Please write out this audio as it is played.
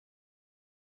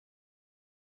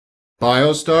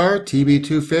Biostar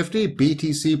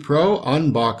TB250-BTC Pro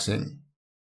unboxing.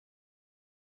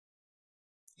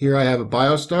 Here I have a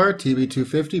Biostar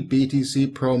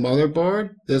TB250-BTC Pro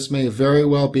motherboard. This may very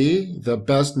well be the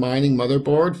best mining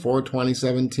motherboard for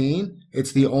 2017.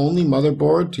 It's the only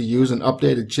motherboard to use an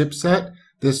updated chipset.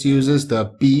 This uses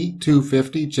the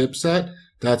B250 chipset.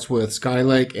 That's with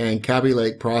Skylake and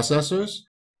Skylake processors.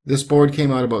 This board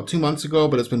came out about 2 months ago,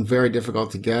 but it's been very difficult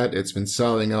to get. It's been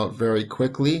selling out very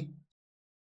quickly.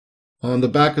 On the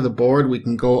back of the board, we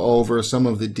can go over some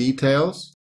of the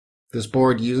details. This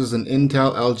board uses an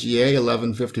Intel EVGA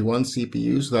 1151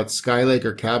 CPU, so that's Skylake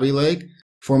or Skylake.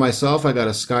 For myself, I got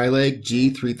a Skylake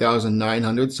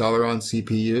G3900 Celeron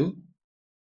CPU.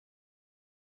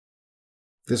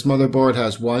 This motherboard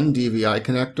has one DVI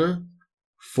connector,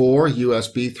 4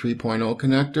 USB 3.0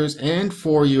 connectors, and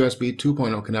 4 USB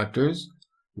 2.0 connectors,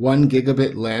 1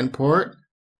 gigabit LAN port,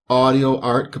 audio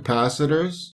ART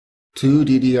capacitors, 2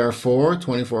 DDR4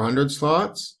 2400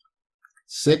 slots,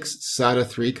 6 SATA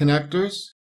 3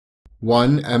 connectors,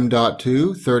 1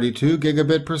 M.2 32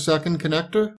 gigabit per second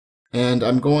connector, and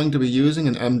I'm going to be using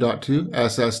an M.2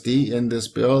 SSD in this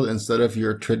build instead of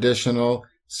your traditional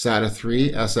SATA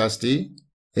 3 SSD.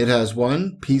 It has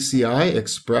one PCI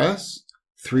Express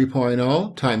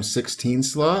 3.0 times 16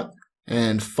 slot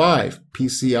and 5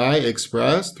 PCI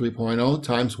Express 3.0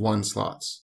 times 1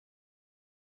 slots.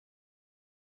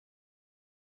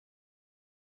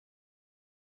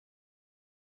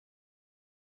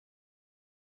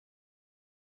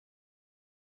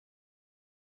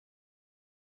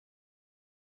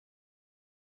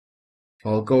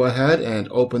 I'll go ahead and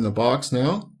open the box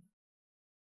now.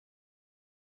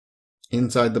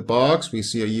 Inside the box, we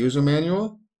see a user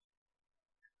manual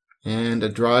and a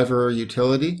driver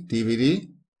utility DVD.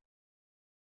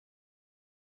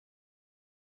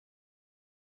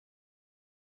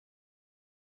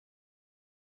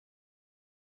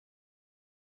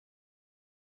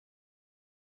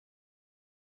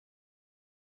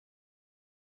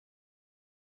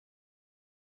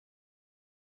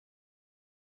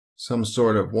 Some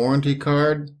sort of warranty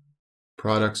card,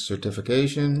 product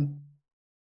certification,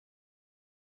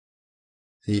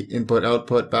 the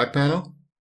input-output back panel,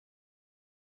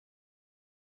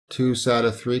 2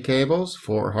 SATA 3 cables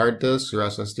for hard disks or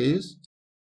SSDs,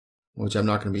 which I'm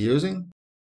not going to be using,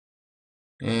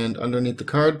 and underneath the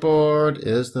cardboard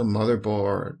is the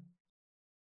motherboard.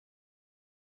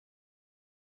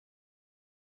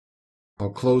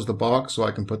 I'll close the box so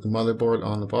I can put the motherboard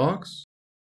on the box.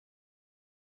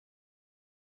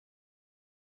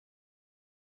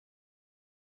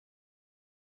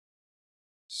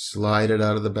 Slide it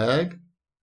out of the bag.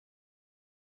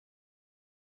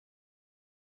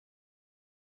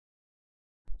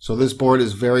 So this board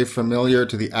is very familiar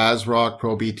to the ASRock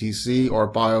Pro BTC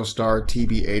or Biostar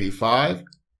TB85.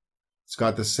 It's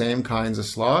got the same kinds of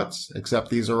slots, except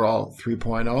these are all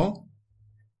 3.0.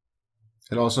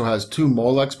 It also has 2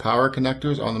 Molex power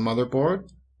connectors on the motherboard,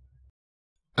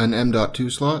 an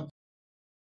M.2 slot,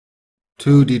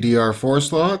 2 DDR4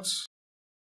 slots,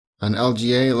 an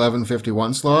EVGA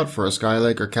 1151 slot for a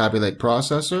Skylake or Skylake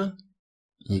processor.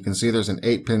 You can see there's an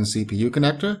 8-pin CPU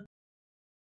connector.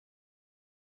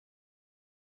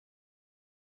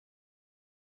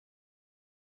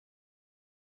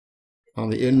 On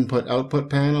the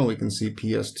input-output panel, we can see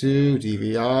PS2,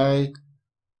 DVI,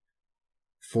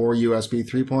 4 USB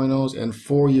 3.0s, and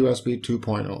 4 USB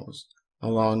 2.0s,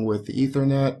 along with the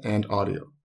Ethernet and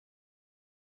audio.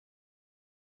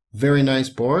 Very nice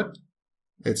board.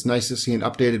 It's nice to see an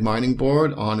updated mining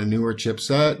board on a newer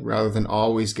chipset rather than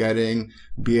always getting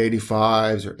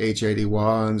B85s or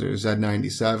H81s or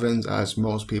Z97s as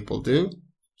most people do.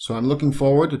 So I'm looking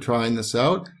forward to trying this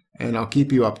out, and I'll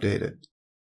keep you updated.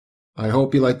 I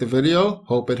hope you liked the video,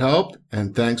 hope it helped,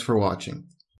 and thanks for watching.